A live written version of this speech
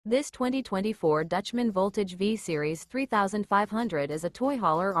This 2024 Dutchmen Voltage V-Series 3500 is a toy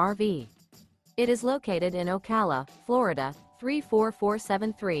hauler RV. It is located in Ocala, Florida,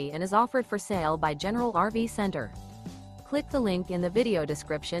 34473 and is offered for sale by General RV Center. Click the link in the video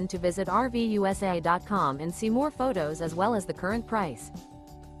description to visit RVUSA.com and see more photos as well as the current price.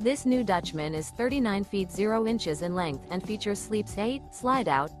 This new Dutchmen is 39 feet 0 inches in length and features sleeps 8,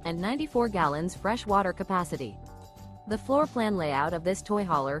 slide-out, and 94 gallons fresh water capacity. The floor plan layout of this toy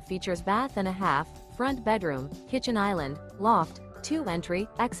hauler features bath and a half, front bedroom, kitchen island, loft, 2 entry,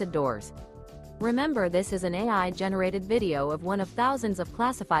 exit doors. Remember, this is an AI-generated video of one of thousands of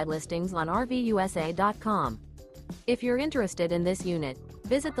classified listings on RVUSA.com. If you're interested in this unit,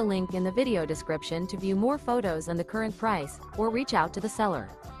 visit the link in the video description to view more photos and the current price, or reach out to the seller.